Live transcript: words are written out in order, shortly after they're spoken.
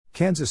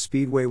Kansas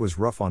Speedway was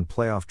rough on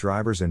playoff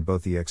drivers in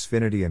both the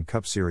Xfinity and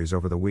Cup Series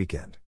over the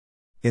weekend.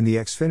 In the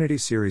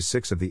Xfinity Series,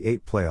 6 of the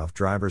 8 playoff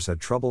drivers had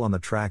trouble on the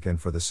track, and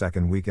for the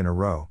second week in a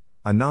row,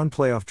 a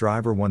non-playoff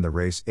driver won the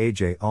race.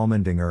 AJ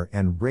Allmendinger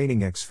and reigning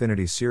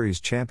Xfinity Series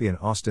champion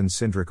Austin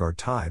Cindric are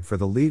tied for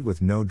the lead,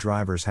 with no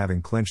drivers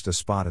having clinched a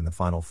spot in the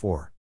Final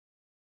Four.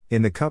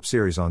 In the Cup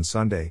Series on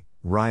Sunday,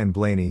 Ryan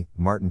Blaney,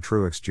 Martin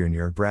Truex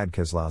Jr., Brad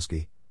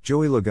Keselowski,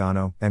 Joey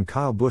Logano, and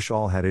Kyle Busch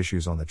all had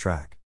issues on the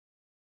track.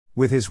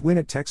 With his win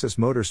at Texas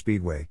Motor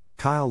Speedway,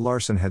 Kyle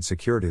Larson had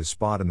secured his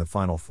spot in the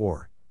Final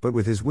Four, but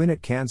with his win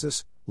at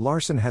Kansas,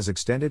 Larson has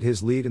extended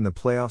his lead in the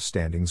playoff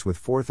standings with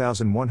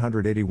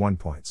 4,181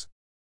 points.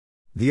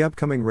 The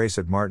upcoming race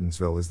at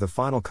Martinsville is the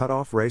final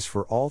cutoff race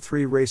for all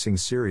 3 racing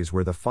series,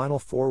 where the Final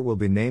Four will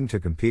be named to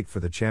compete for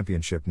the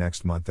championship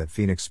next month at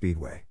Phoenix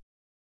Speedway.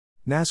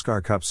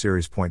 NASCAR Cup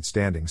Series point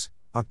standings,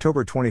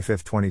 October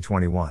 25,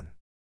 2021.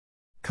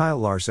 Kyle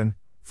Larson,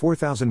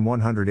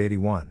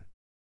 4,181.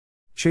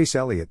 Chase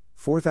Elliott,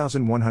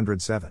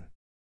 4,107.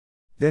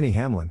 Denny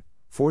Hamlin,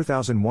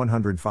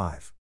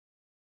 4,105.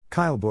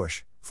 Kyle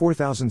Busch,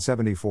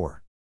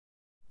 4,074.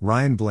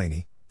 Ryan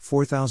Blaney,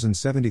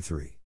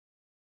 4,073.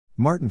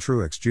 Martin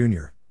Truex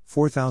Jr.,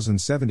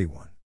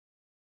 4,071.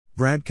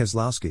 Brad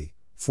Keselowski,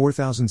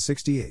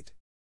 4,068.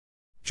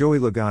 Joey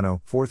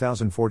Logano,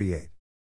 4,048.